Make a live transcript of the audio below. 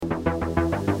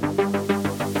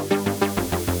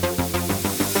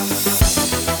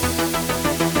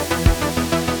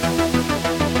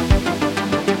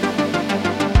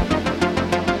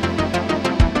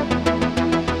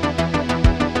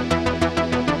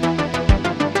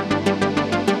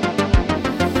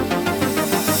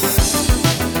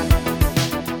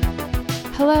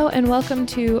and welcome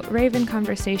to Raven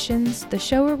Conversations, the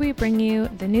show where we bring you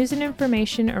the news and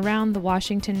information around the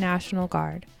Washington National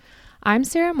Guard. I'm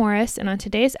Sarah Morris, and on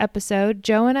today's episode,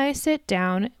 Joe and I sit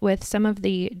down with some of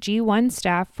the G1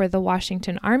 staff for the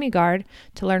Washington Army Guard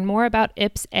to learn more about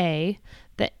IPPS-A,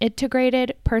 the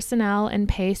Integrated Personnel and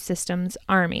Pay Systems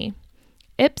Army.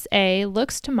 IPPS-A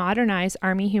looks to modernize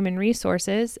Army human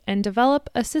resources and develop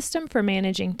a system for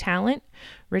managing talent,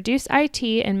 reduce IT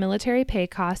and military pay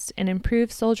costs, and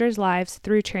improve soldiers' lives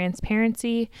through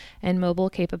transparency and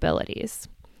mobile capabilities.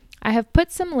 I have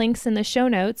put some links in the show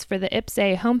notes for the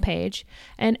IPPS-A homepage,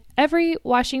 and every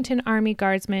Washington Army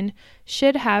Guardsman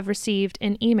should have received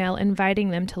an email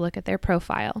inviting them to look at their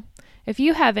profile. If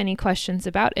you have any questions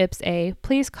about IPPS-A,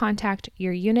 please contact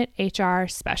your unit HR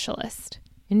specialist.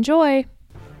 Enjoy!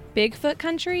 Bigfoot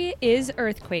country is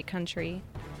earthquake country.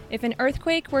 If an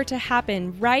earthquake were to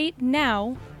happen right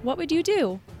now, what would you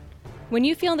do? When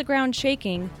you feel the ground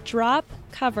shaking, drop,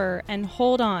 cover, and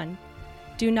hold on.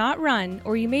 Do not run,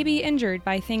 or you may be injured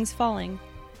by things falling.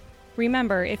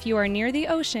 Remember, if you are near the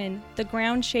ocean, the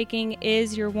ground shaking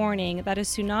is your warning that a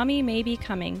tsunami may be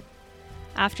coming.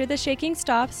 After the shaking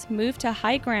stops, move to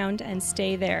high ground and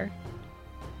stay there.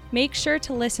 Make sure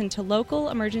to listen to local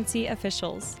emergency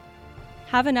officials.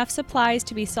 Have enough supplies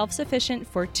to be self-sufficient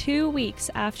for 2 weeks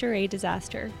after a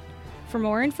disaster. For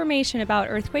more information about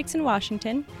earthquakes in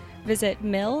Washington, visit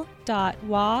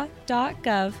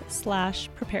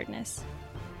mil.wa.gov/preparedness.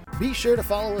 Be sure to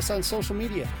follow us on social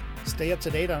media. Stay up to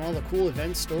date on all the cool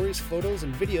events, stories, photos,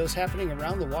 and videos happening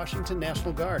around the Washington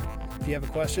National Guard. If you have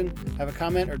a question, have a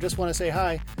comment, or just want to say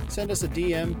hi, send us a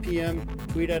DM, PM,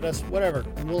 tweet at us, whatever,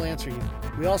 and we'll answer you.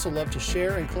 We also love to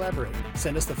share and collaborate.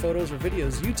 Send us the photos or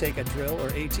videos you take at drill or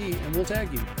AT, and we'll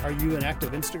tag you. Are you an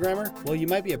active Instagrammer? Well, you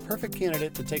might be a perfect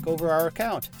candidate to take over our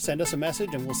account. Send us a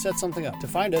message and we'll set something up. To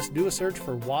find us, do a search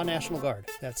for WA National Guard.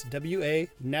 That's WA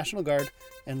National Guard,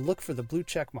 and look for the blue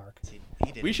check mark.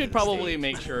 We should probably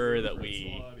make sure that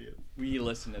we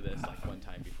listen to this like one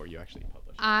time before you actually publish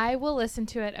it. I will listen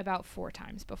to it about 4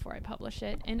 times before I publish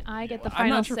it, and I get the final say. I'm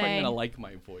not sure if I'm going to like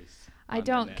my voice. I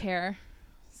don't care.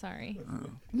 Sorry.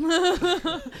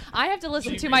 I have to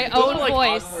listen to my own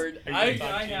voice. I have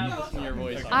to listen to your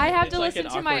voice. I have to listen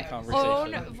to my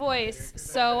own voice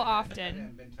so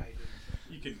often.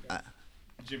 You can,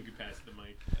 Jim could pass the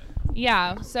mic.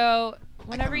 Yeah, so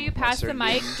whenever you pass the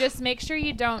mic, just make sure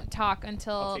you don't talk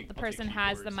until the person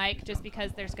has the mic, just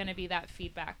because there's going to be that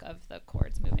feedback of the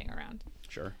cords moving around.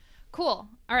 Sure. Cool.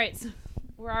 All right, so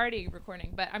we're already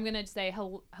recording, but I'm going to say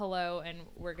hello, and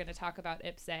we're going to talk about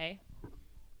IPPS-A.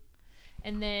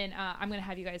 And then I'm going to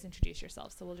have you guys introduce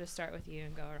yourselves, so we'll just start with you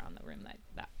and go around the room like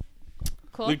that.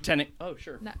 Cool? Lieutenant. Oh,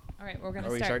 sure. No, all right, we're going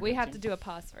to start. We have to do a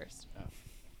pause first.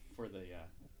 For the...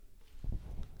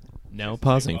 Now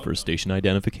pausing for station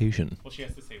identification. Well, she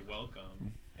has to say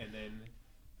welcome, and then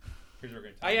here's what we're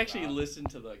going to talk I actually about. listened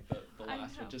to the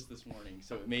last one just this morning,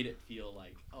 so it made it feel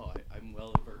like, I'm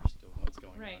well versed in what's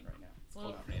going on right now.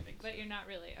 Well, but you're not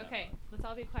really. Okay, let's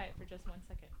all be quiet for just 1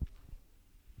 second.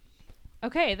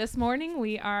 Okay, this morning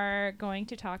we are going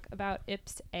to talk about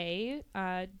IPPS-A.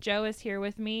 Joe is here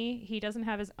with me. He doesn't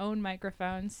have his own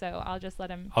microphone, so I'll just let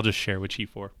him. I'll just share with Chief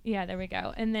 4. Yeah, there we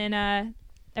go. And then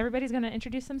everybody's going to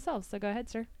introduce themselves, so go ahead,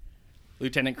 sir.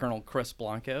 Lieutenant Colonel Chris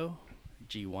Blanco,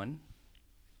 G1.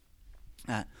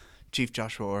 Chief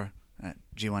Joshua Orr,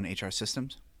 G1 HR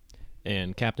Systems.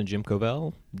 And Captain Jim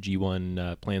Covell,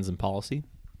 G1 Plans and Policy.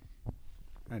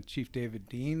 Chief David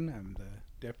Dean, I'm the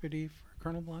deputy for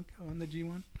Colonel Blanco on the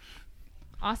G1.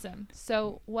 Awesome.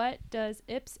 So what does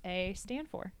IPPS-A stand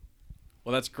for?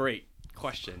 Well, that's a great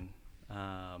question.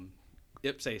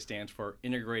 IPPS-A stands for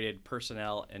Integrated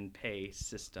Personnel and Pay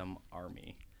System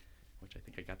Army, which I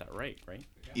think I got that right?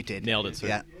 You did. Nailed it, sir.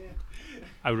 Yeah.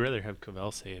 I would rather have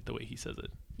Covell say it the way he says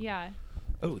it. Yeah.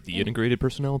 Oh, the Integrated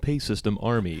Personnel Pay System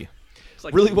Army. It's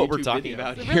like really a what we're YouTube talking video.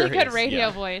 about It's a here really good is- radio yeah.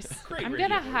 voice. Great I'm radio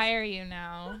going to voice. hire you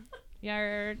now.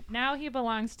 Now he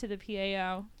belongs to the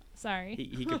PAO. Sorry.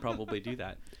 He could probably do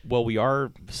that. Well, we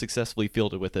are successfully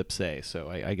fielded with IPPS-A, so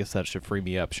I guess that should free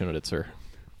me up, shouldn't it, sir?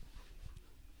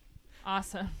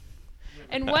 Awesome.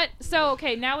 And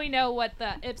okay, now we know what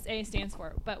the IPPS-A stands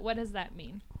for, but what does that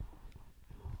mean?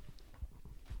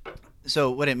 So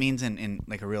what it means in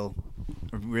like a real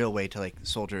way to like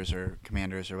soldiers or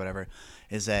commanders or whatever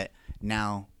is that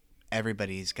now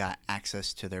everybody's got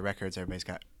access to their records. Everybody's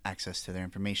got access to their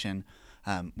information.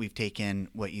 We've taken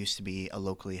what used to be a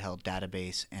locally held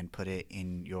database and put it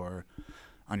on your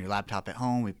laptop at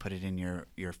home. We put it in your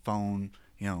phone.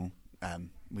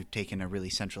 We've taken a really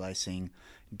centralized thing,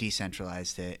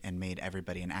 decentralized it, and made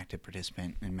everybody an active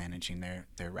participant in managing their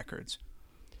records.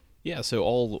 Yeah, so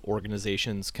all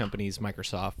organizations, companies,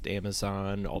 Microsoft,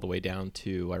 Amazon, all the way down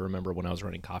to, I remember when I was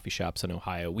running coffee shops in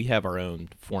Ohio, we have our own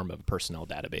form of personnel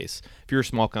database. If you're a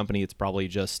small company, it's probably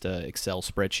just an Excel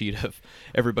spreadsheet of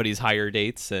everybody's hire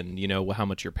dates and, how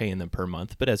much you're paying them per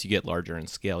month. But as you get larger in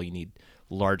scale, you need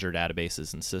larger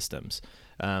databases and systems.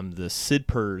 The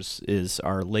SIDPERS is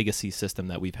our legacy system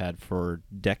that we've had for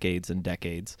decades and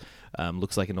decades.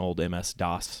 Looks like an old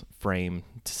MS-DOS frame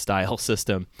style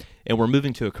system. And we're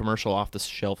moving to a commercial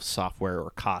off-the-shelf software, or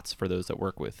COTS for those that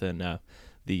work within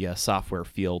the software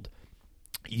field,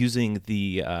 using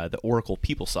the Oracle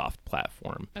PeopleSoft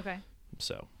platform. Okay.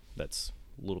 So that's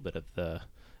a little bit of the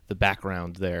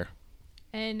background there.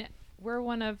 And we're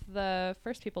one of the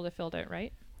first people to field it,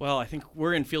 right? Well, I think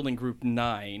we're in fielding group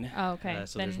 9. Oh, okay.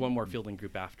 So there's one more fielding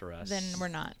group after us. Then we're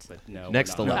not. But no,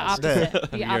 Next we're to not.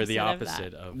 last. We are the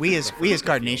opposite of We as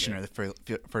Guard field Nation it. are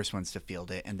the first ones to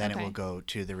field it, and then Okay. it will go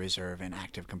to the reserve and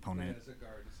active component. As a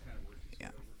guard, it's kind of worked its way Yeah.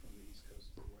 over from the East Coast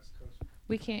to the West Coast.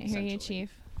 We can't hear you, Essentially.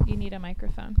 Chief. You need a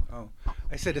microphone. Oh,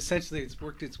 I said essentially it's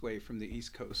worked its way from the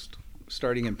East Coast,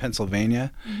 starting in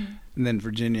Pennsylvania, and then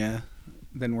Virginia,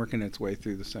 then working its way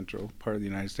through the central part of the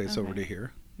United States over Okay. to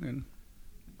here. And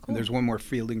Cool. there's one more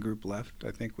fielding group left, I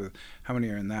think. With how many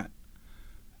are in that?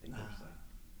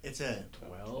 It's a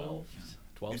 12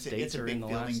 It's a- states it's a are big in the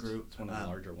fielding last. group, It's one of the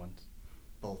larger ones.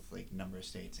 both like number of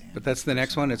states and. But that's the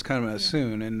next one. It's kind of Yeah.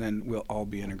 soon, and then we'll all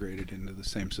be integrated into the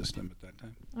same system at that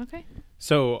time. Okay.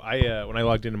 So I when I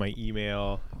logged into my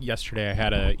email yesterday, I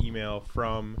had an email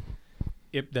from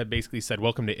that basically said,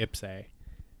 "Welcome to IPSA."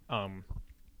 And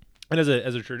as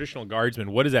a traditional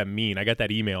guardsman, what does that mean? I got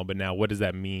that email, but now what does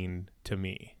that mean to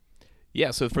me?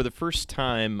 Yeah, so for the first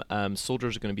time,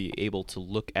 soldiers are going to be able to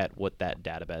look at what that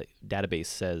database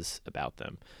says about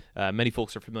them. Many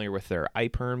folks are familiar with their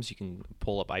IPERMs. You can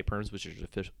pull up IPERMs, which is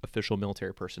an official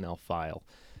military personnel file.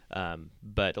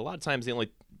 But a lot of times, the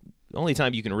only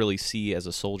time you can really see as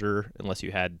a soldier, unless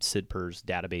you had SIDPERS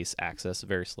database access, a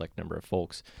very select number of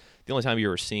folks, the only time you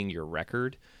were seeing your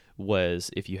record was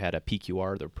if you had a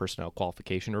PQR, the Personnel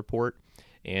Qualification Report.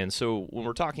 And so when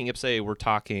we're talking IPSA, we're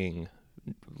talking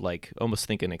like almost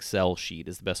think an Excel sheet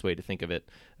is the best way to think of it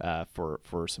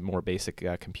for some more basic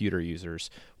computer users.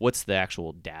 What's the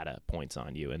actual data points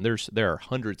on you? And there are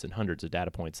hundreds and hundreds of data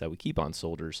points that we keep on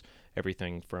soldiers,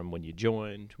 everything from when you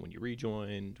joined, when you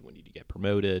rejoined, when you get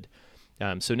promoted.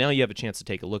 So now you have a chance to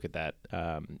take a look at that.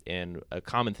 And a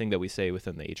common thing that we say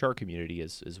within the HR community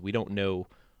is we don't know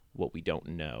what we don't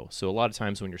know. So a lot of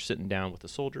times when you're sitting down with a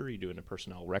soldier, you're doing a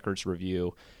personnel records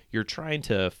review, you're trying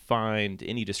to find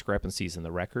any discrepancies in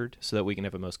the record so that we can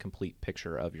have a most complete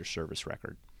picture of your service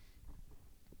record.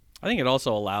 I think it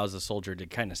also allows the soldier to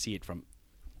kind of see it from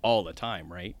all the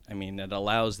time, right? I mean, it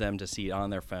allows them to see it on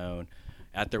their phone,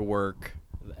 at their work,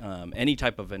 any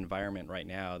type of environment right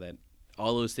now, that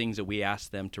all those things that we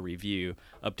ask them to review,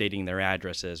 updating their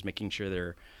addresses, making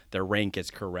sure their rank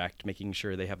is correct, making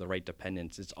sure they have the right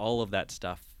dependents. It's all of that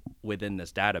stuff within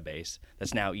this database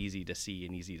that's now easy to see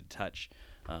and easy to touch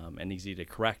and easy to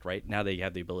correct, right? Now they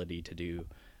have the ability to do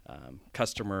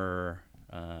customer,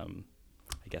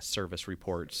 service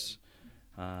reports,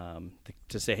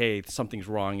 to say, hey, something's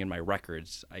wrong in my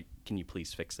records. Can you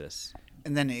please fix this?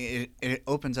 And then it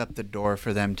opens up the door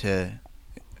for them to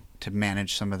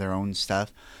manage some of their own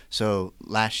stuff. So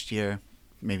last year,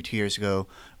 maybe 2 years ago,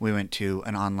 we went to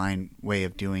an online way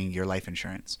of doing your life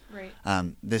insurance.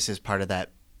 Right. This is part of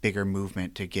that bigger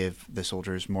movement to give the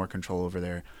soldiers more control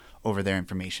over their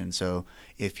information. So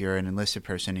if you're an enlisted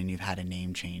person and you've had a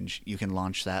name change, you can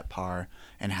launch that PAR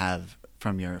and have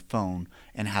from your phone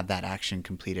and have that action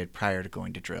completed prior to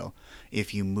going to drill.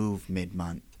 If you move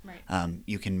mid-month, Right.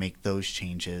 You can make those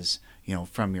changes,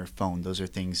 from your phone. Those are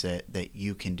things that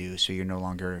you can do, so you're no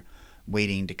longer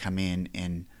waiting to come in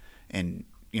and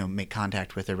make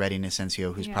contact with a readiness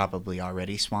NCO who's Yeah. probably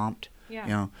already swamped.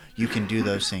 Yeah. You can do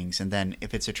those things, and then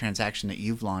if it's a transaction that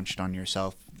you've launched on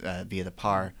yourself via the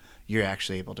PAR, you're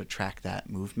actually able to track that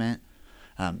movement.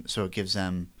 So it gives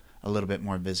them a little bit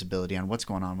more visibility on what's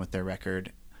going on with their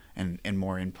record and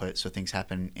more input, so things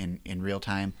happen in real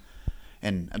time.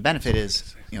 And a benefit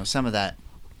is, some of that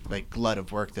like glut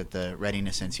of work that the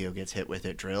readiness NCO gets hit with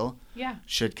at drill Yeah.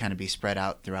 should kind of be spread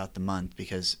out throughout the month,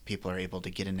 because people are able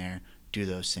to get in there, do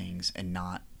those things, and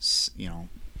not,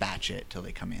 batch it till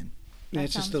they come in. That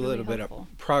It's just sounds a really little bit helpful.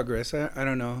 of progress. I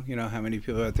don't know, how many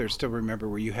people out there still remember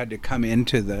where you had to come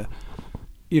into the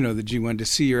G1 to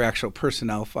see your actual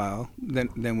personnel file.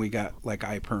 Then we got like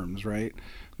IPERMs, right?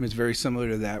 It's very similar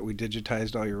to that. We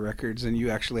digitized all your records, and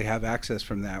you actually have access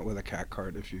from that with a CAT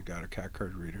card if you've got a CAT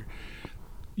card reader.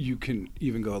 You can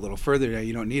even go a little further now.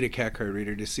 You don't need a CAT card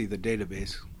reader to see the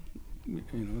database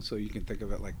So you can think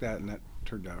of it like that, and that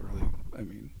turned out really, I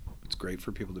mean, it's great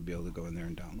for people to be able to go in there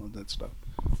and download that stuff.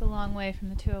 It's a long way from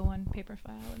the 201 paper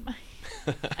file in my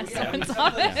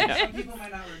Some people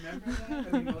might not remember that.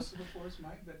 I mean, most of the force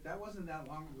might, but that wasn't that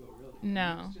long ago, really.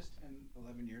 No. It was just 10,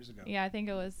 11 years ago. Yeah, I think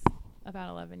it was about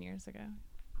 11 years ago.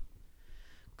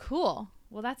 Cool.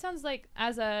 Well, that sounds like,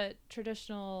 as a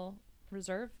traditional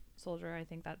reserve soldier, I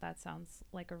think that sounds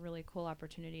like a really cool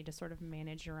opportunity to sort of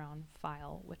manage your own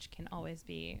file, which can always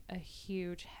be a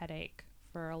huge headache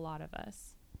for a lot of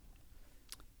us.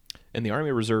 And the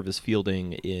Army Reserve is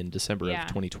fielding in December of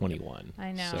 2021.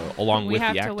 I know. So along we with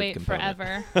have the to active wait component.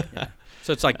 forever. Yeah.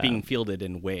 So it's like being fielded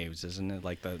in waves, isn't it?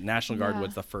 Like the National Guard Yeah.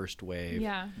 was the first wave.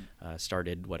 Yeah.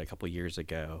 Started, a couple years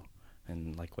ago.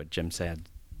 And like what Jim said,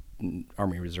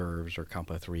 Army Reserves or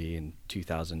Compo 3 in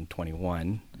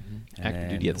 2021. And Active then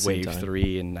duty at the same Wave time.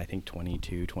 3 in, I think,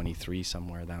 22, 23,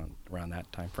 somewhere around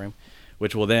that time frame,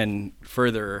 which will then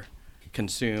further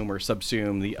consume or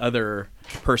subsume the other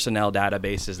personnel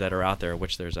databases that are out there,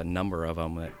 which there's a number of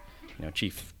them that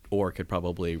Chief Orr could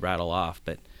probably rattle off,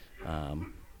 but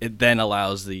it then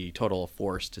allows the total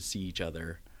force to see each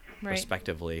other Right.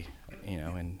 respectively,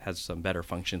 and has some better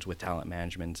functions with talent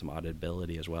management, some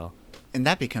auditability as well. And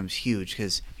that becomes huge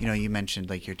because, you mentioned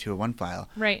like your 201 file.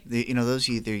 Right. Those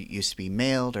either used to be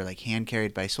mailed or like hand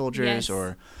carried by soldiers Yes.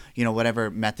 or, whatever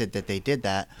method that they did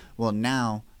that. Well,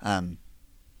 now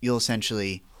you'll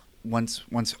essentially, once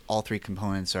all three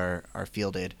components are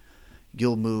fielded,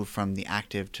 you'll move from the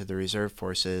active to the reserve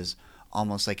forces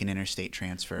almost like an interstate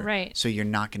transfer. Right. So you're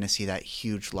not going to see that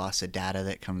huge loss of data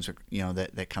that comes,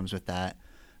 that comes with that.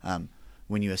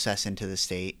 When you assess into the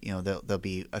state, there'll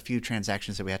be a few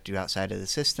transactions that we have to do outside of the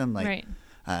system, like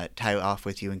Right. tie off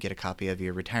with you and get a copy of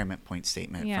your retirement point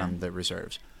statement Yeah. from the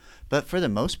reserves. But for the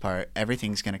most part,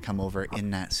 everything's going to come over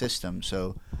in that system.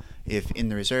 So if in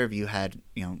the reserve you had,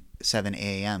 7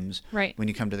 AAMs, Right. when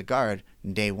you come to the Guard,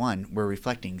 day one, we're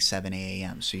reflecting 7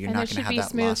 AAMs. So you're And not it going to should have be that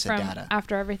smooth loss of from data.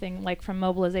 after everything, like from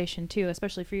mobilization too,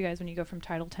 especially for you guys when you go from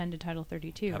Title 10 to Title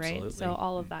 32, right? Absolutely. So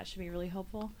all of that should be really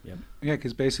helpful. Yep. Yeah,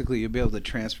 because basically you'll be able to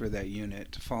transfer that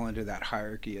unit to fall into that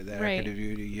hierarchy of that Right. active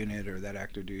duty unit or that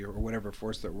active duty or whatever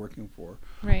force they're working for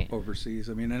Right. overseas.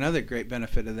 I mean, another great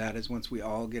benefit of that is once we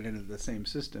all get into the same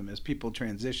system, as people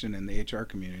transition in the HR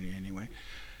community anyway,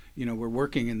 we're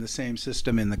working in the same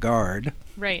system in the Guard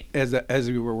Right. as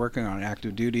we were working on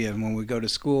active duty. And when we go to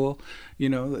school,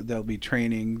 they'll be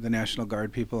training the National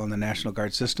Guard people on the National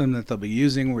Guard system that they'll be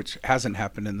using, which hasn't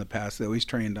happened in the past. They always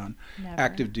trained on Never.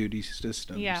 active duty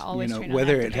systems. Yeah, always trained on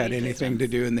whether active it had duty anything to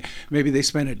systems. do, and maybe they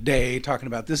spent a day talking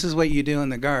about this is what you do in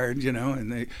the Guard,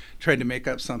 and they tried to make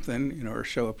up something, or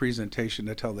show a presentation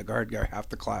to tell the Guard guy half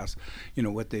the class,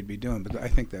 what they'd be doing. But I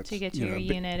think that's To get to your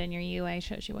unit and your UA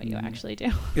shows you what you actually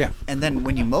do. Yeah. And then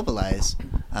when you mobilize,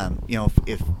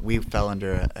 if we fell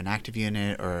under an active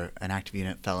unit or an active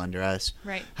unit fell under us,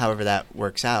 Right. however that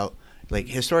works out, like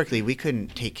historically we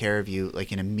couldn't take care of you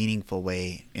like in a meaningful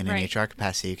way in an Right. HR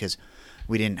capacity because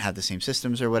we didn't have the same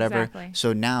systems or whatever. Exactly.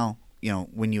 So now,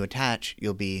 when you attach,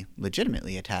 you'll be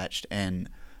legitimately attached, and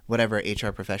whatever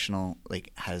HR professional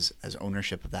has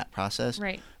ownership of that process,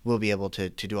 Right. we'll be able to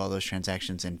do all those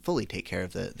transactions and fully take care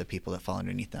of the people that fall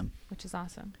underneath them. Which is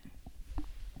awesome.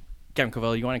 Captain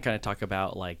Covell, you want to kind of talk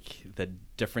about the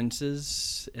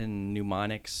differences in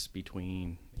mnemonics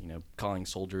between calling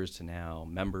soldiers to now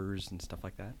members and stuff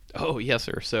like that? Oh yes,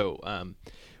 sir. So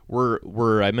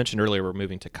we're I mentioned earlier we're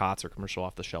moving to COTS or commercial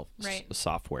off-the-shelf Right.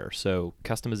 software. So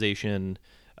customization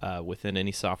within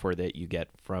any software that you get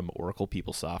from Oracle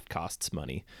PeopleSoft costs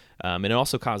money, and it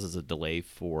also causes a delay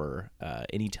for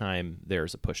any time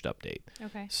there's a pushed update.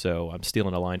 Okay. So I'm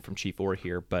stealing a line from Chief Orr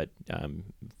here, but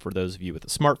for those of you with a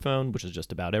smartphone, which is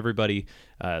just about everybody,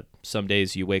 some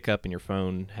days you wake up and your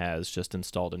phone has just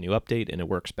installed a new update and it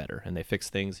works better, and they fix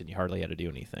things and you hardly had to do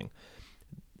anything.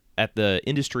 At the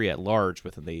industry at large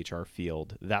within the HR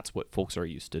field, that's what folks are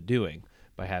used to doing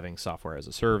by having software as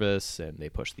a service, and they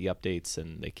push the updates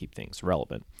and they keep things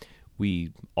relevant.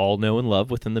 We all know and love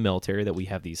within the military that we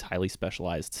have these highly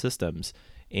specialized systems,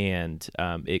 and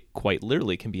it quite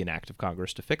literally can be an act of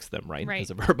Congress to fix them, right? Right.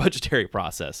 Because of our budgetary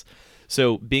process.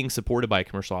 So being supported by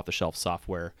commercial off-the-shelf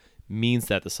software means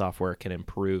that the software can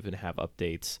improve and have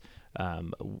updates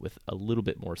with a little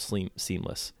bit more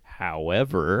seamless.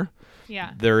 However,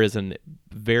 Yeah. there is a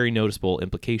very noticeable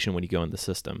implication when you go in the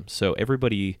system. So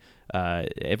everybody,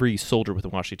 every soldier with the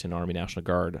Washington Army National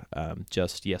Guard,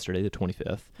 just yesterday, the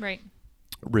 25th, Right.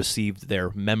 received their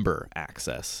member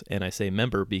access. And I say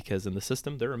member because in the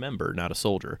system, they're a member, not a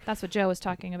soldier. That's what Joe was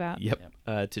talking about.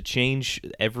 Yep. To change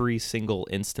every single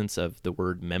instance of the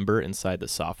word member inside the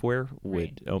software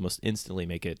would almost instantly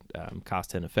make it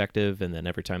cost ineffective. And then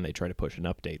every time they try to push an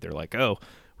update, they're like, oh,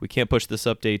 we can't push this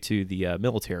update to the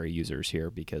military users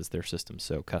here because their system's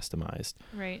so customized.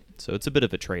 Right. So it's a bit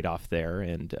of a trade-off there.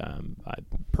 And I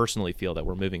personally feel that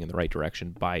we're moving in the right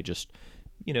direction by just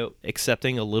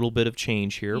accepting a little bit of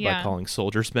change here by calling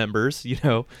soldiers members,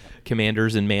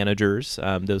 commanders and managers,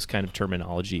 those kind of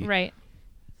terminology. Right.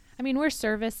 I mean, we're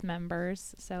service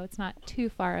members, so it's not too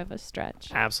far of a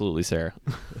stretch. Absolutely, Sarah.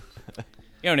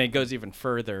 And it goes even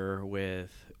further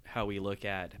with how we look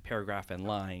at paragraph and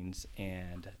lines,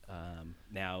 and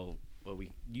now what we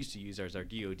used to use as our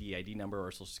DoD ID number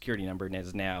or Social Security number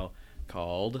is now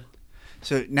called...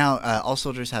 So now all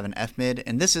soldiers have an FMID,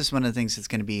 and this is one of the things that's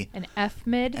going to be an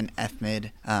FMID. An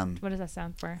FMID. What does that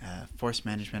stand for? Force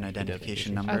Management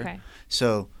Identification Number. Okay.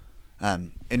 So,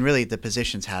 and really the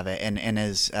positions have it, and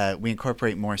as we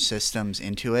incorporate more systems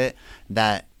into it,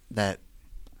 that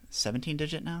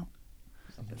 17-digit now.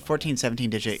 14,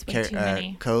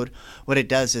 17-digit code. What it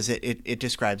does is it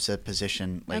describes a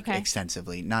position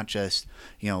extensively, not just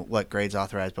what grades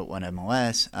authorized, but what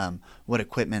MOS, what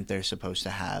equipment they're supposed to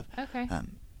have. Okay.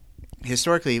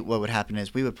 Historically, what would happen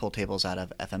is we would pull tables out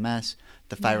of FMS.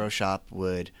 The FIRO shop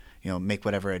would make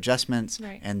whatever adjustments,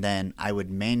 and then I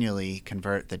would manually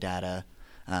convert the data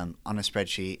on a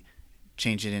spreadsheet,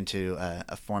 change it into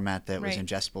a format that was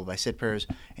ingestible by SIDPERS,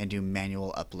 and do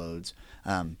manual uploads.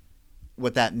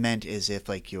 What that meant is if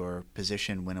your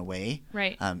position went away,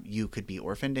 you could be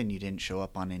orphaned and you didn't show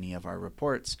up on any of our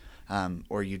reports,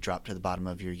 or you dropped to the bottom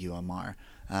of your UMR.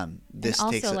 This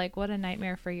and also, what a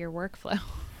nightmare for your workflow.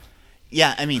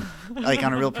 Yeah, I mean,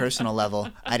 on a real personal level,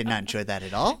 I did not enjoy that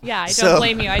at all. Yeah, I don't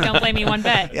blame you. I don't blame you one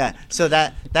bit. Yeah, so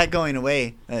that going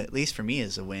away, at least for me,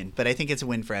 is a win. But I think it's a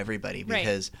win for everybody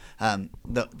because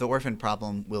the orphan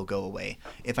problem will go away.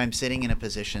 If I'm sitting in a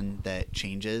position that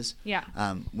changes,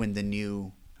 when the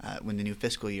new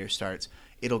fiscal year starts,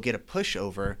 it'll get a push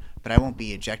over, but I won't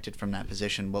be ejected from that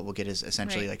position. What we'll get is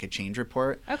essentially a change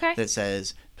report that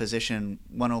says position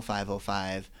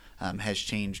 10505 has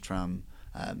changed from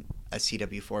a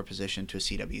CW4 position to a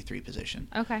CW3 position.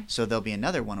 Okay. So there'll be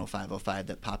another 10505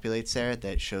 that populates there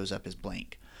that shows up as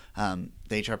blank. The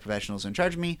HR professionals in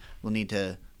charge of me will need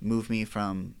to move me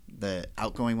from the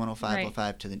outgoing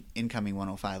 10505 to the incoming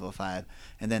 10505,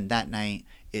 and then that night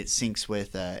it syncs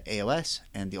with AOS,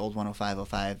 and the old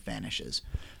 10505 vanishes.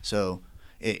 So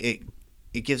it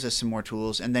gives us some more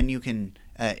tools, and then you can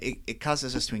it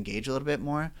causes us to engage a little bit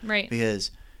more,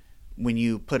 because when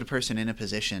you put a person in a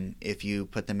position, if you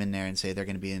put them in there and say they're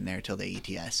going to be in there till the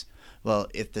ETS, well,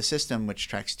 if the system, which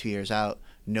tracks 2 years out,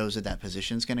 knows that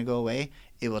position is going to go away,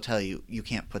 it will tell you you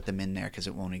can't put them in there because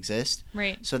it won't exist.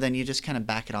 Right. So then you just kind of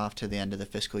back it off to the end of the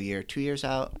fiscal year, 2 years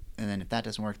out, and then if that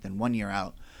doesn't work, then 1 year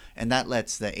out. And that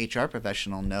lets the HR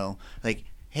professional know,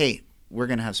 hey, we're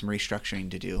going to have some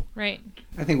restructuring to do. Right.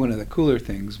 I think one of the cooler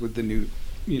things with the new,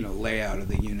 layout of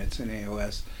the units in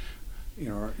AOS,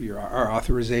 our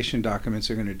authorization documents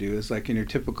are going to do is in your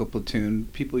typical platoon,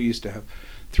 people used to have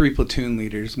 3 platoon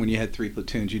leaders. When you had 3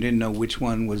 platoons, you didn't know which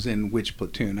one was in which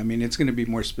platoon. I mean, it's going to be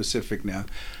more specific now.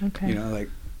 Okay.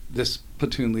 This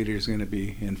platoon leader is going to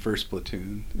be in first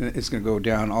platoon. It's going to go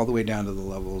down all the way down to the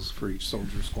levels for each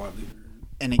soldier squad leader.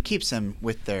 And it keeps them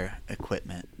with their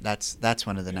equipment. That's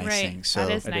one of the nice things. So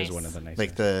that is nice. Is one of the nice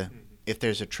things. If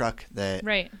there's a truck that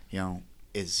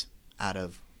is out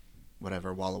of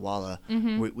whatever Walla Walla,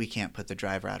 we can't put the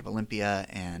driver out of Olympia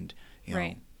and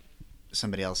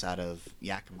somebody else out of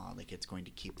Yakima. It's going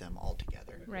to keep them all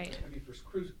together. Right. I mean, for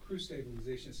crew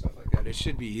stabilization, stuff like that, it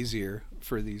should be easier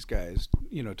for these guys,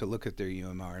 to look at their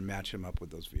UMR and match them up with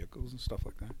those vehicles and stuff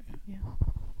like that. Yeah.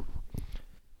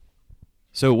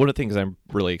 So one of the things I'm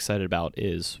really excited about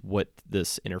is what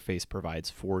this interface provides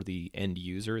for the end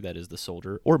user, that is the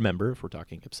soldier or member, if we're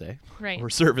talking IPSA, or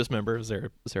service member, as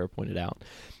Sarah pointed out.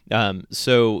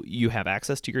 So you have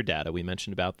access to your data. We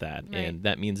mentioned about that, and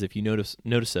that means if you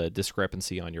notice a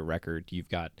discrepancy on your record, you've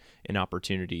got an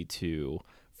opportunity to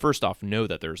first off know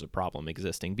that there's a problem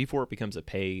existing before it becomes a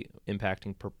pay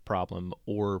impacting problem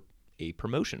or a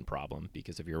promotion problem,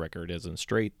 because if your record isn't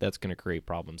straight, that's going to create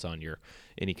problems on your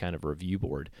any kind of review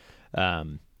board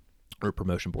or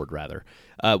promotion board rather.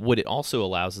 What it also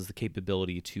allows is the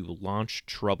capability to launch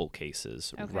trouble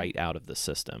cases right out of the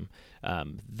system.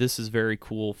 This is very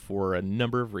cool for a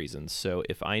number of reasons. So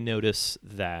if I notice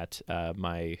that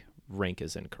my rank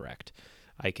is incorrect,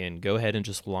 I can go ahead and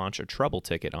just launch a trouble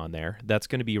ticket on there. That's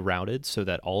going to be routed so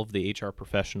that all of the HR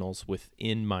professionals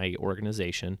within my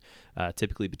organization,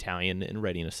 typically battalion and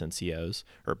readiness NCOs,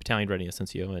 or battalion readiness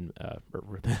NCO and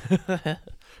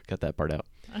got that part out.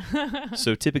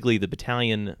 So typically the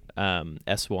battalion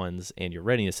S1s and your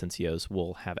readiness NCOs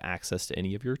will have access to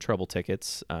any of your trouble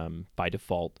tickets by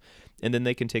default, and then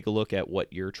they can take a look at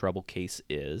what your trouble case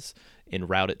is and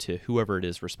route it to whoever it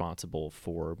is responsible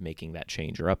for making that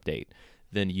change or update.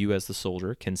 Then you as the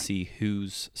soldier can see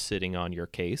who's sitting on your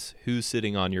case, who's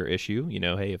sitting on your issue. You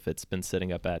know, hey, if it's been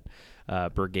sitting up at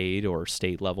brigade or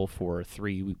state level for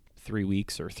 3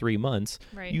 weeks or 3 months,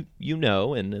 Right. you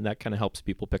know, and that kind of helps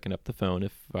people picking up the phone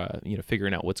if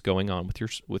figuring out what's going on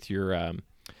with your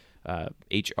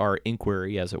HR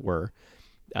inquiry, as it were,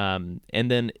 and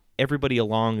then everybody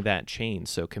along that chain,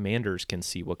 so commanders can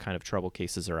see what kind of trouble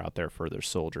cases are out there for their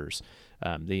soldiers.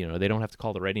 They don't have to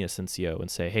call the readiness NCO and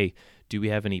say, hey, do we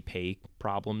have any pay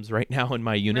problems right now in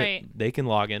my unit? Right. They can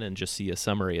log in and just see a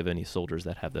summary of any soldiers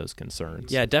that have those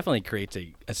concerns. Yeah, it definitely creates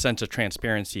a sense of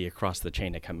transparency across the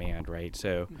chain of command, right?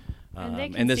 So, And they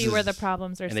can see where the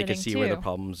problems are and sitting, they can see too. where the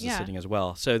problems Yeah. are sitting as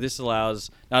well. So this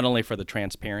allows not only for the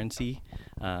transparency,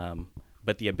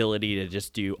 but the ability to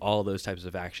just do all those types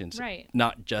of actions, Right.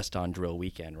 not just on drill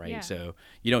weekend, right? Yeah. So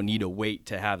you don't need to wait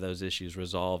to have those issues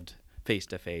resolved face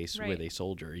to face Right. with a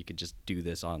soldier. You could just do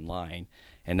this online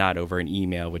and not over an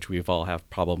email, which we've all have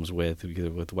problems with,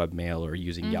 either with webmail or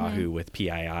using Mm-hmm. Yahoo with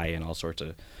PII and all sorts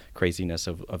of craziness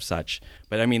of such.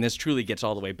 But I mean, this truly gets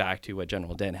all the way back to what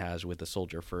General Dent has with the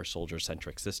soldier first, soldier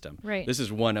centric system. Right. This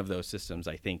is one of those systems,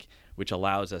 I think, which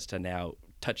allows us to now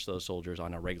touch those soldiers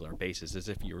on a regular basis as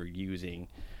if you were using,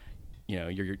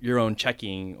 your own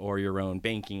checking or your own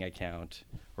banking account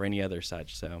or any other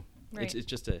such. So Right. it's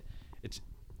just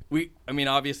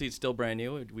obviously it's still brand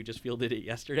new. We just fielded it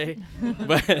yesterday,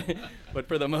 but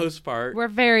for the most part, We're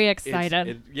very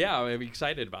excited. I'm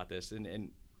excited about this, and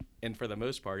for the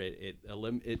most part,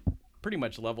 it pretty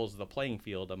much levels the playing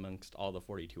field amongst all the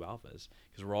 42 alphas,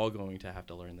 because we're all going to have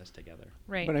to learn this together.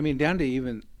 Right. But I mean, down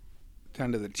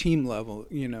to the team level,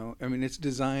 it's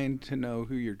designed to know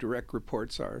who your direct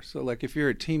reports are. So like if you're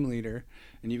a team leader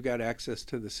and you've got access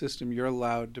to the system, you're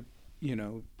allowed to,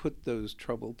 put those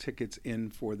trouble tickets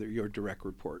in for your direct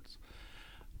reports.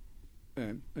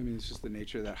 It's just the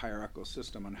nature of that hierarchical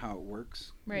system on how it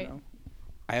works. Right.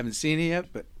 I haven't seen it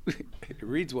yet, but it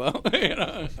reads well. But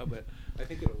I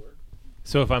think it'll work.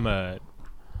 So if I'm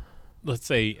let's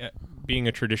say, being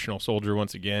a traditional soldier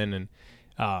once again,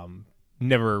 and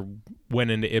never went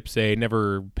into IPSA,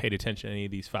 never paid attention to any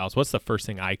of these files, what's the first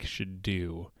thing I should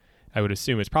do? I would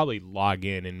assume it's probably log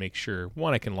in and make sure,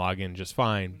 one, I can log in just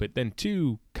fine, but then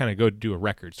two, kind of go do a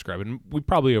record scrub. And we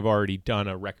probably have already done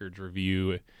a records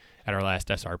review at our last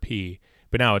SRP,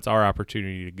 but now it's our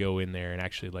opportunity to go in there and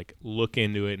actually look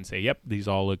into it and say, yep, these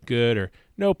all look good, or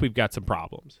nope, we've got some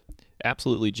problems.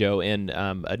 Absolutely, Joe. And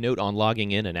a note on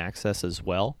logging in and access as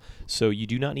well. So you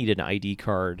do not need an ID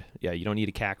card. Yeah, you don't need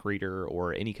a CAC reader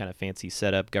or any kind of fancy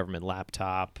setup, government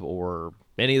laptop, or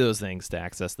any of those things to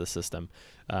access the system.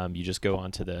 You just go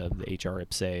onto the HR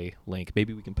IPSA link.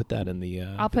 Maybe we can put that in the...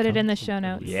 I'll put it in the show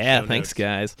notes. Yeah, Show thanks,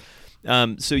 guys.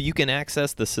 So you can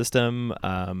access the system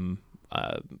on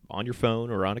your phone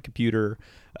or on a computer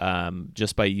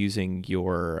just by using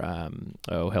your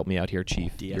help me out here,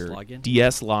 Chief. DS your login?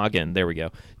 DS login. There we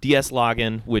go. DS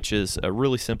login, which is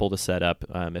really simple to set up.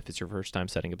 If it's your first time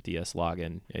setting up DS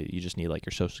login, you just need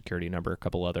your social security number, a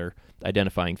couple other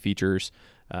identifying features.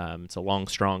 It's a long,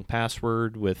 strong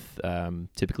password with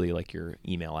typically your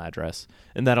email address,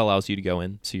 and that allows you to go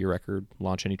in, see your record,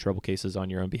 launch any trouble cases on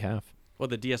your own behalf. Well,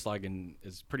 the DS login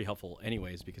is pretty helpful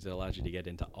anyways, because it allows you to get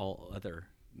into all other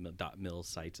 .mil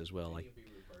sites as well, like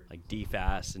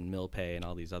DFAS and MilPay and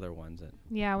all these other ones.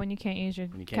 Yeah, when you can't use your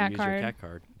When you CAT can't use card, your CAT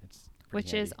card, it's pretty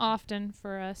which is handy. often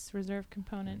for us reserve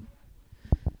component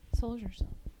soldiers.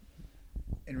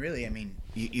 And really,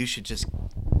 you should just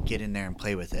get in there and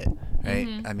play with it, right?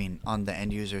 Mm-hmm. On the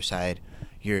end user side,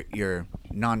 you're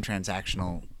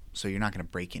non-transactional, so you're not going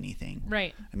to break anything.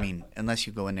 Right. Unless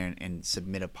you go in there and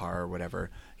submit a PAR or whatever,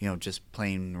 just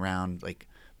playing around,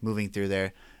 moving through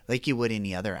there, like you would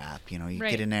any other app. You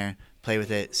Right. get in there, play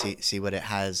with it, see what it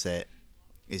has that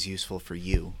is useful for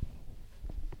you.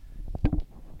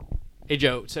 Hey,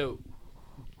 Joe, so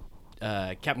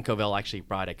Captain Covell actually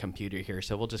brought a computer here,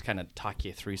 so we'll just kind of talk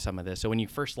you through some of this. So when you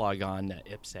first log on to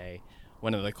IPSA,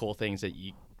 one of the cool things that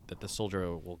the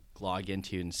soldier will log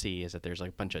into and see is that there's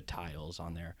a bunch of tiles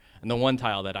on there. And the one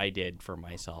tile that I did for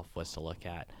myself was to look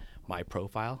at my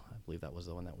profile. I believe that was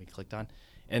the one that we clicked on.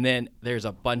 And then there's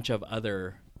a bunch of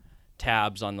other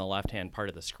tabs on the left-hand part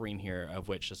of the screen here, of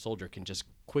which a soldier can just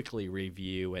quickly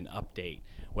review and update,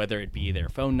 whether it be their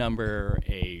phone number,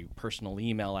 a personal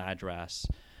email address,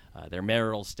 their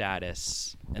marital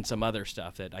status, and some other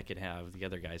stuff that I could have the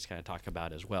other guys kind of talk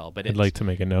about as well. But I'd like to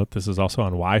make a note. This is also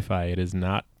on Wi-Fi. It is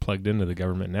not plugged into the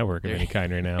government network of any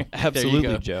kind right now.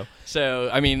 Absolutely, Joe. So,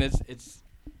 I mean, it's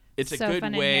a So good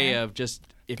fun in way here. of just,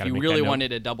 if Gotta you make really that note. wanted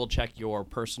to double check your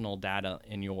personal data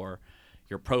in your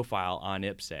profile on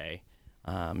IPSA,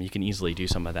 you can easily do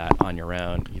some of that on your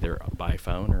own, either by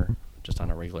phone or just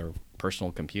on a regular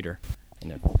personal computer.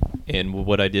 And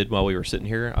what I did while we were sitting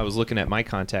here, I was looking at my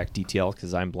contact detail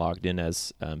because I'm logged in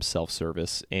as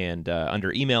self-service. And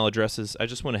under email addresses, I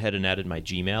just went ahead and added my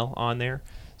Gmail on there.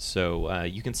 So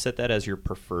you can set that as your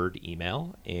preferred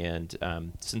email. And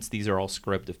since these are all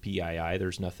scrubbed of PII,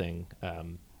 there's nothing,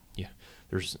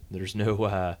 there's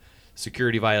no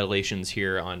security violations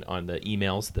here on the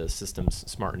emails. The system's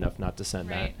smart enough not to send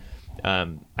Right. that.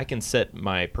 I can set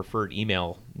my preferred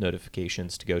email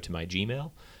notifications to go to my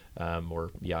Gmail.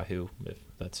 Or Yahoo, if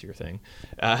that's your thing.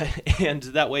 And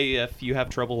that way, if you have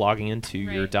trouble logging into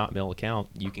your Right. .mil account,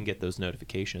 you can get those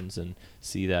notifications and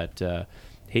see that,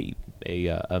 hey,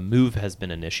 a move has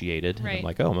been initiated. And Right. I'm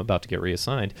like, oh, I'm about to get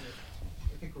reassigned.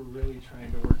 I think we're really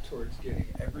trying to work towards getting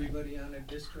everybody on a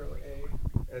distro A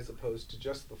as opposed to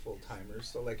just the full timers.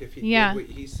 So like if he Yeah. did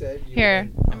what he said, you Here,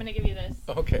 would- I'm going to give you this.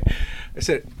 Okay. I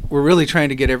said, we're really trying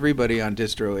to get everybody on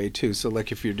distro A too. So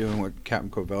like if you're doing what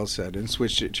Captain Covell said and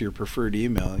switch it to your preferred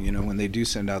email, when they do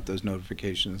send out those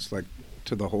notifications, like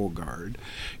to the whole guard,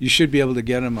 you should be able to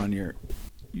get them on your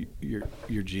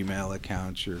Gmail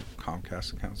accounts, your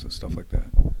Comcast accounts and stuff like that.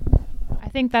 I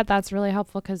think that's really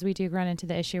helpful because we do run into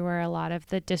the issue where a lot of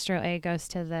the distro A goes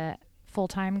to the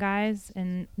full-time guys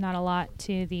and not a lot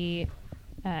to the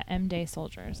M-Day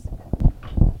soldiers.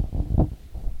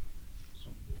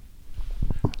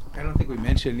 I don't think we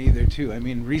mentioned either too. I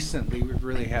mean, recently we've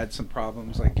really had some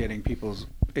problems like getting people's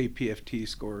APFT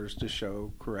scores to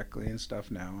show correctly and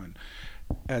stuff now. And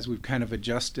as we've kind of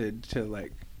adjusted to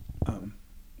like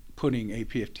putting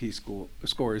APFT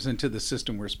scores into the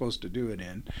system we're supposed to do it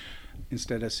in,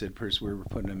 instead of SIDPERS, we were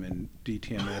putting them in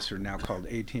DTMS or now called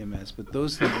ATMS. But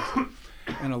those things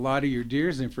and a lot of your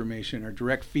DEERS information are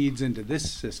direct feeds into this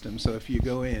system. So if you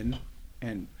go in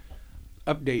and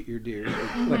update your DEERS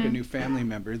like a new family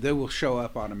member, they will show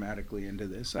up automatically into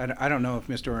this. I don't know if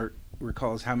Mr.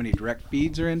 recalls how many direct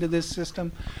feeds are into this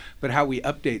system, but how we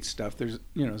update stuff, there's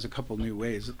a couple new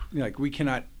ways. Like we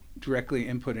cannot directly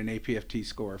input an APFT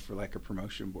score for like a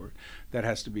promotion board. That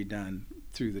has to be done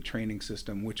through the training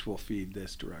system, which will feed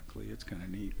this directly. It's kind of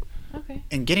neat. Okay.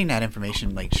 And getting that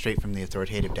information like straight from the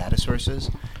authoritative data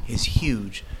sources is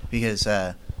huge because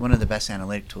one of the best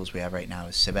analytic tools we have right now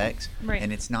is SIBEX, Right.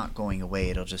 and it's not going away.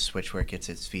 It'll just switch where it gets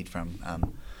its feed from.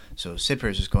 So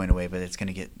SIDPERS is going away, but it's going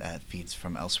to get feeds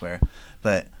from elsewhere.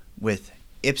 But with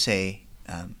IPSA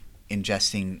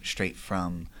ingesting straight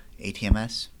from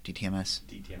ATMS, DTMS.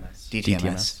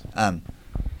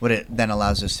 What it then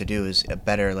allows us to do is a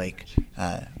better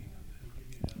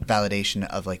validation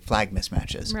of like flag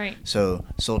mismatches. Right. So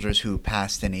soldiers who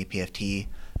passed an APFT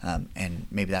and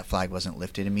maybe that flag wasn't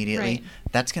lifted immediately, Right.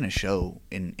 that's going to show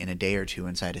in a day or two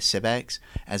inside of SIBEX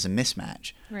as a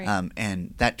mismatch. Right.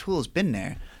 And that tool's been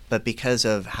there, but because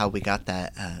of how we got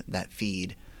that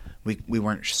feed, we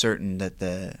weren't certain that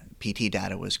the PT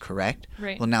data was correct.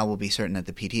 Right. Well, now we'll be certain that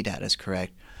the PT data is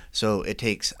correct. So it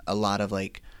takes a lot of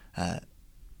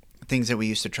things that we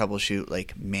used to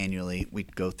troubleshoot manually.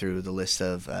 We'd go through the list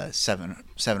of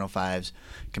 705s,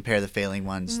 compare the failing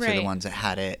ones to the Right. ones that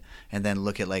had it, and then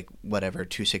look at whatever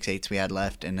 268s we had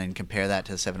left, and then compare that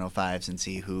to the 705s and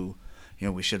see who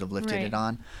we should have lifted Right. it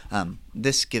on.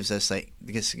 This gives us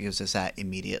that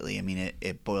immediately. I mean,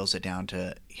 it boils it down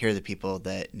to here are the people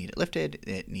that need it lifted,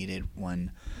 it needed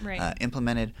one Right.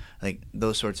 implemented,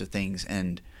 those sorts of things.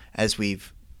 And as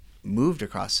we've moved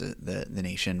across the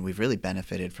nation, we've really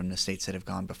benefited from the states that have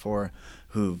gone before,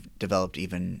 who've developed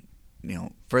even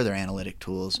further analytic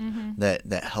tools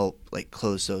that help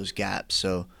close those gaps.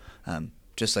 So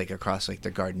just across the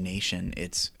Guard Nation,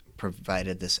 it's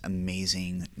provided this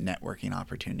amazing networking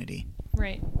opportunity.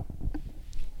 Right.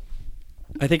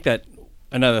 I think that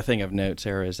another thing of note,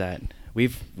 Sarah, is that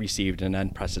we've received an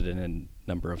unprecedented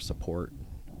number of support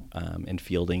in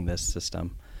fielding this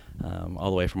system, all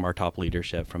the way from our top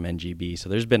leadership from NGB. So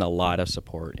there's been a lot of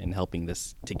support in helping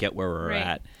this to get where we're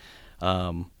Right.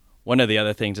 at. One of the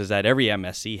other things is that every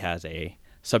MSC has a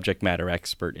subject matter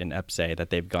expert in EPSA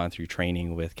that they've gone through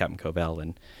training with Captain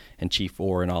Covell and Chief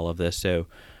Orr and all of this. So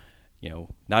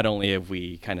not only have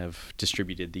we kind of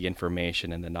distributed the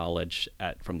information and the knowledge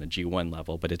from the G1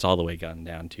 level, but it's all the way gone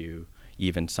down to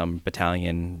even some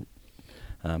battalion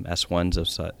S1s of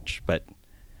such. But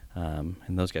and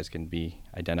those guys can be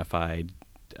identified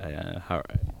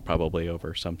probably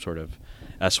over some sort of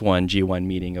S1 G1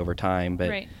 meeting over time. But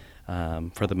Right.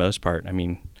 For the most part, I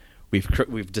mean,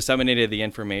 we've disseminated the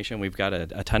information. We've got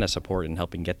a ton of support in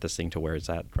helping get this thing to where it's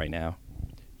at right now.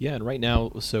 Yeah, and right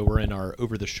now, so we're in our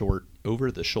over the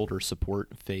shoulder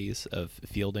support phase of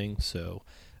fielding. So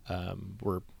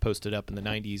we're posted up in the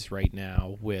 90s right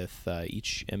now with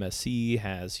each MSC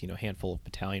has a handful of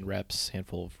battalion reps,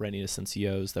 handful of readiness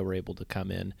NCOs that were able to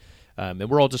come in. And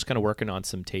we're all just kind of working on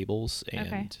some tables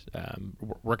and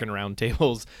working around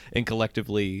tables and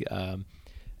collectively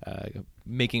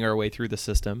making our way through the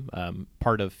system.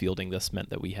 Part of fielding this meant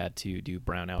that we had to do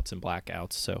brownouts and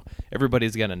blackouts. So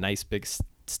everybody's got a nice big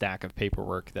stack of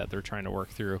paperwork that they're trying to work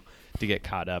through to get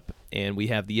caught up. And we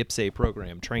have the IPSA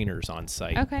program trainers on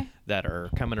site that are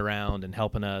coming around and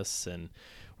helping us. And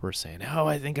we're saying, oh,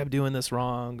 I think I'm doing this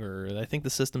wrong, or I think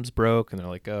the system's broke. And they're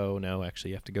like, oh, no,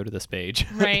 actually, you have to go to this page.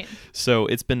 Right. So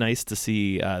it's been nice to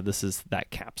see this is that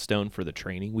capstone for the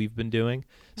training we've been doing.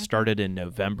 Started in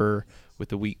November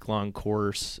with a week-long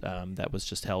course that was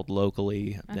just held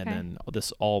locally. And then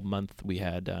this all month we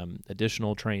had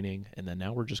additional training. And then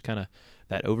now we're just kind of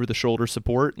that over-the-shoulder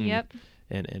support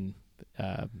and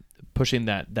pushing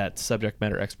that subject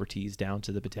matter expertise down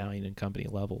to the battalion and company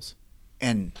levels.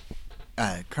 And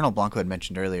Colonel Blanco had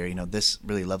mentioned earlier, this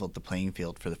really leveled the playing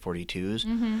field for the 42s.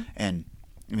 And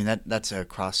I mean, that's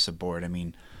across the board. I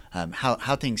mean,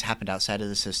 how things happened outside of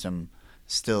the system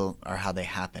still are how they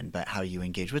happen, but how you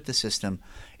engage with the system,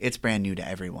 it's brand new to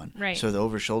everyone. Right. So the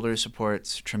over-shoulder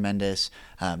support's tremendous.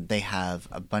 They have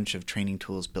a bunch of training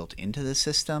tools built into the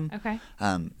system. Okay.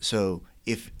 So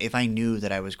if I knew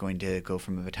that I was going to go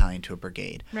from a battalion to a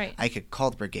brigade, Right. I could call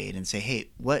the brigade and say, hey,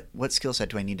 what skill set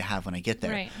do I need to have when I get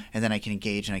there? Right. And then I can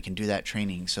engage and I can do that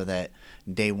training so that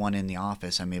day one in the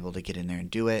office, I'm able to get in there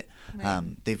and do it.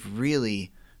 Right. They've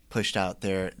really pushed out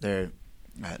the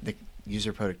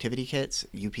user productivity kits,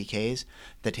 UPKs,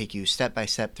 that take you step by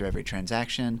step through every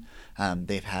transaction.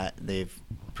 They've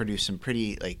produced some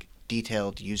pretty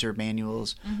detailed user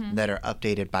manuals that are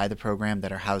updated by the program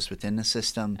that are housed within the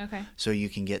system. Okay. So you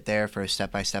can get there for a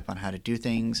step by step on how to do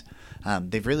things.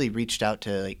 They've really reached out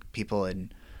to people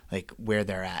and where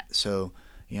they're at. So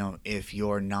if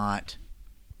you're not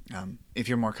if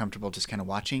you're more comfortable just kind of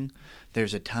watching,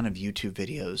 there's a ton of YouTube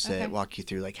videos that walk you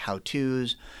through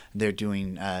how-tos. They're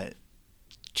doing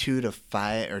 2 to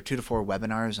 5 or 2 to 4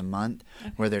 webinars a month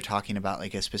where they're talking about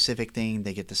a specific thing.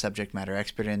 They get the subject matter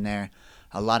expert in there.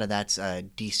 A lot of that's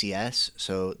DCS,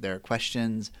 so there are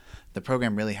questions. The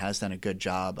program really has done a good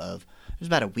job of, there's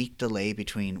about a week delay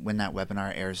between when that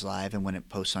webinar airs live and when it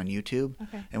posts on YouTube.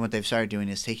 Okay. And what they've started doing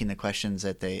is taking the questions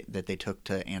that they took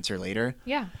to answer later.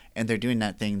 Yeah. And they're doing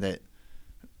that thing that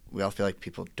we all feel like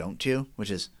people don't do,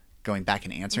 which is going back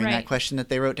and answering Right. that question that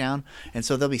they wrote down. And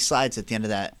so there'll be slides at the end of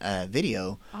that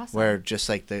video where just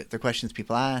the questions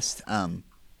people asked, and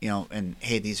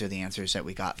hey, these are the answers that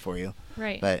we got for you.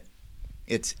 Right. But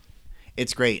it's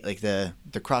great. The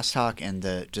crosstalk and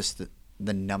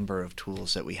the number of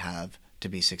tools that we have to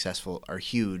be successful are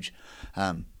huge.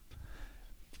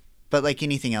 But like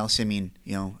anything else, I mean,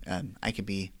 I could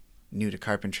be new to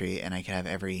carpentry and I could have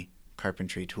every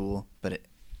carpentry tool, but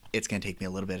it's going to take me a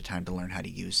little bit of time to learn how to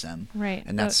use them. Right.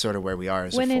 And that's sort of where we are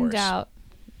as a force. When in doubt,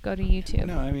 go to YouTube.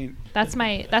 No, I mean, That's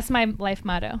my life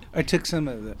motto. I took some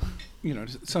of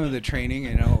the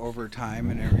training, over time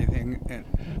and everything,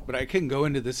 but I couldn't go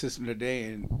into the system today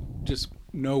and just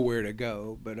know where to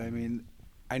go. But I mean,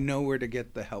 I know where to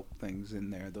get the help things in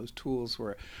there. Those tools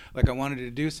were, I wanted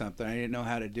to do something, I didn't know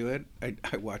how to do it.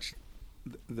 I watched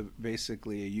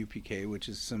basically a UPK, which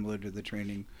is similar to the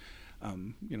training,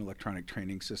 electronic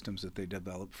training systems that they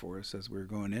developed for us as we were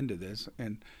going into this,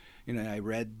 and I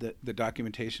read the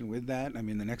documentation with that. I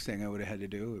mean, the next thing I would have had to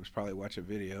do was probably watch a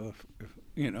video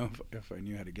if I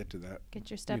knew how to get to that. Get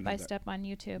your step by step on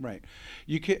YouTube. Right.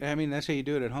 You can. I mean, that's how you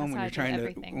do it at home That's when how you're I do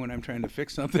everything. when I'm trying to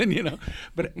fix something,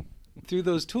 But through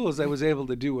those tools, I was able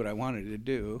to do what I wanted to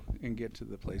do and get to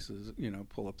the places,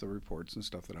 pull up the reports and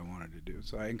stuff that I wanted to do.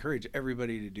 So I encourage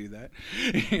everybody to do that,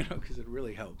 because it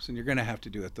really helps. And you're going to have to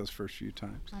do it those first few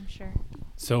times. I'm sure.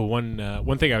 So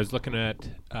one thing I was looking at,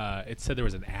 it said there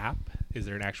was an app. Is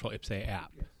there an actual IPSA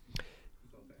app?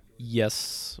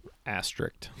 Yes,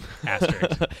 asterisk.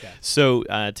 Asterisk. Yeah. So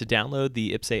to download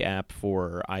the IPSA app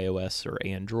for iOS or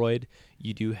Android,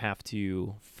 you do have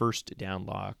to first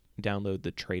download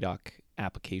the TRADOC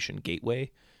application gateway,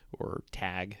 or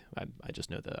Tag. I just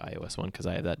know the iOS one because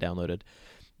I have that downloaded.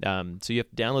 So you have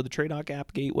to download the TRADOC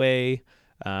app gateway,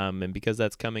 and because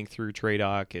that's coming through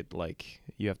TRADOC,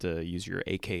 you have to use your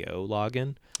AKO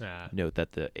login. Note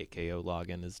that the AKO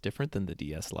login is different than the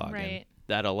DS login. Right.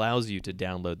 That allows you to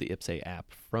download the IPSA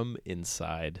app from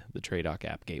inside the TRADOC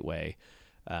app gateway.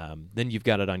 Then you've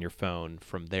got it on your phone.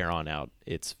 From there on out,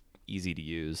 it's easy to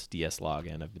use. DS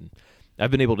login.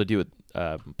 I've been able to do it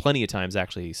plenty of times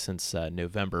actually since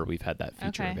November. We've had that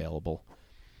feature available.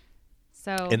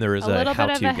 So and there is a little bit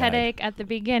of a guide. headache at the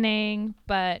beginning,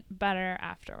 but better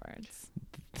afterwards.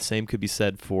 The same could be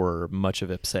said for much of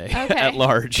IPSA at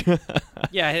large.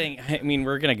 Yeah, I mean,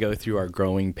 we're going to go through our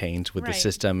growing pains with the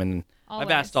system, and Always.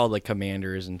 I've asked all the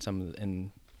commanders and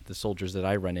and the soldiers that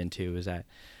I run into is that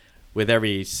with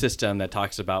every system that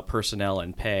talks about personnel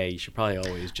and pay, you should probably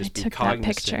always just be cognizant.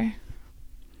 That picture.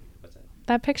 What's that?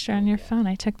 That picture on your phone.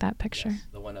 I took that picture. Yes,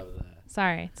 the one of the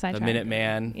Sidetrack.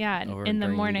 Minuteman. Yeah, over in the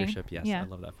during morning. leadership. Yes, Yeah. I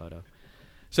love that photo.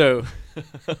 So,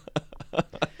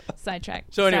 Sidetrack.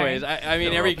 so anyways, Sorry. I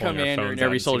mean, Yeah, every we're all pulling our commander phones and out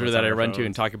every and see soldier what's that on I our run to and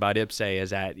phones. talk about IPSA is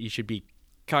that you should be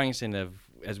cognizant of,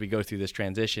 as we go through this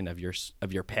transition, of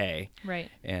your pay. Right.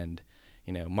 And,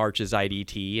 March's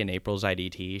IDT and April's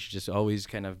IDT. You should just always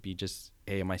kind of be just,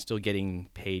 hey, am I still getting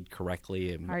paid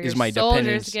correctly? Are Is your my soldiers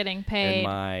dependence getting paid? and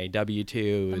my W-2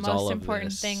 The is all most of important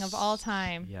this. thing of all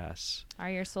time. Yes. Are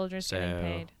your soldiers getting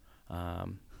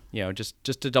paid?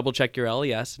 Just to double check your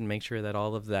LES and make sure that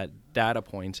all of that data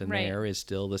points in Right. there is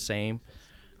still the same.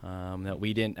 That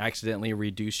we didn't accidentally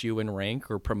reduce you in rank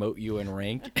or promote you in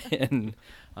rank, and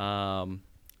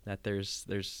that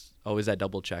there's always that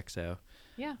double check. So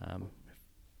Yeah.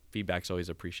 Feedback's always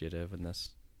appreciative in this.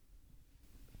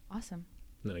 Awesome.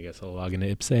 Then I guess I'll log into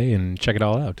IPSA and check it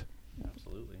all out.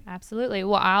 Absolutely.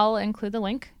 Well, I'll include the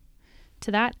link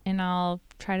to that, and I'll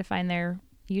try to find their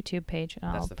YouTube page.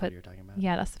 And That's I'll the put photo you're talking about.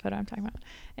 Yeah, that's the photo I'm talking about,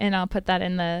 and I'll put that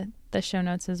in the show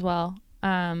notes as well.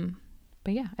 But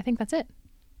yeah, I think that's it.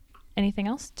 Anything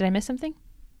else? Did I miss something?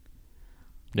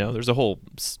 No, there's a whole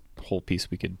piece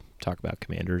we could talk about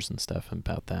commanders and stuff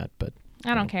about that, but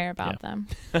I don't care about them.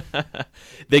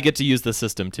 they get to use the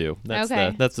system too. That's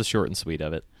Okay. that's the short and sweet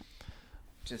of it.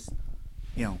 Just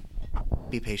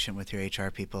be patient with your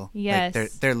HR people.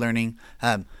 Yes. They're learning.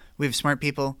 We have smart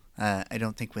people. I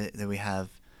don't think that we have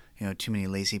too many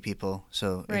lazy people.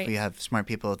 So Right. if we have smart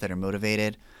people that are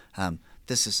motivated,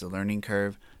 this is the learning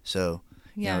curve. So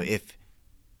Yeah. if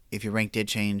your rank did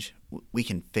change, we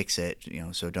can fix it.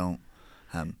 So don't.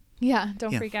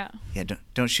 Don't freak out. Yeah,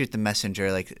 don't shoot the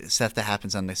messenger, like stuff that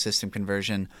happens on the system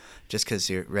conversion just because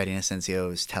your readiness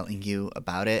NCO is telling you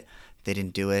about it. They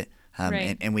didn't do it,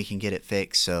 Right. and we can get it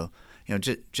fixed. So,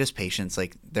 just patience.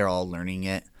 Like they're all learning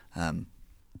it.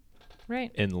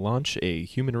 Right. And launch a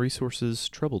human resources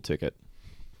trouble ticket.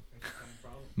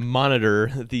 Monitor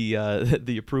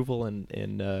the approval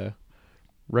and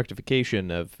rectification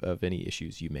of any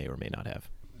issues you may or may not have.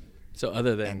 So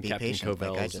other than And be Captain patient, like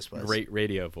I Covell's just was. great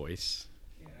radio voice,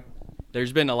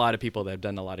 there's been a lot of people that have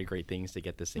done a lot of great things to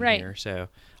get this thing Right. here. So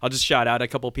I'll just shout out a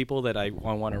couple people that I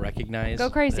want to recognize. Go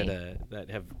crazy. That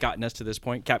have gotten us to this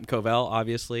point. Captain Covell,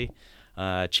 obviously.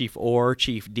 Chief Orr,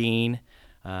 Chief Dean,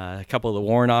 a couple of the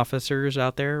warrant officers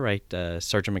out there, right?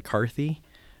 Sergeant McCarthy,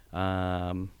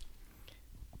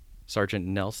 Sergeant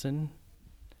Nelson,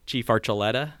 Chief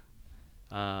Archuleta.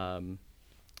 Who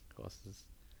else is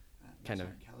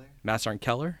Master Sergeant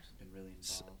Keller,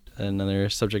 another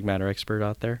subject matter expert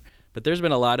out there. But there's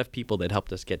been a lot of people that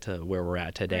helped us get to where we're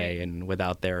at today, Right. and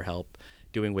without their help,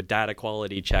 doing with data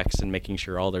quality checks and making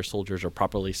sure all their soldiers are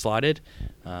properly slotted,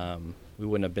 we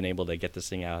wouldn't have been able to get this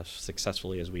thing out as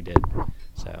successfully as we did.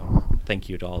 So thank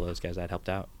you to all those guys that helped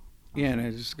out. Yeah,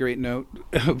 and just a great note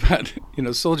about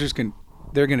soldiers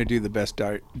they're going to do the best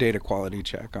data quality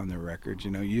check on their records.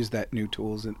 Use those new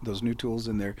tools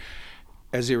in there.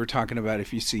 As you were talking about,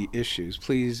 if you see issues,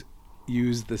 please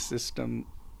use the system,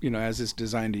 as it's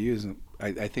designed to use.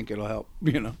 I think it'll help.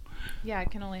 Yeah,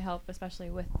 it can only help, especially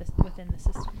within the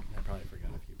system. I probably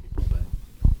forgot a few people,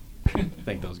 but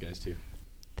thank those guys too.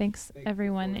 Thanks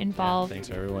everyone involved. Thanks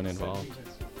everyone involved.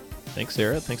 Thanks,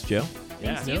 Sarah. Thanks, Joe.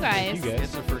 Thanks you guys. Thank you guys.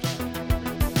 It's the first.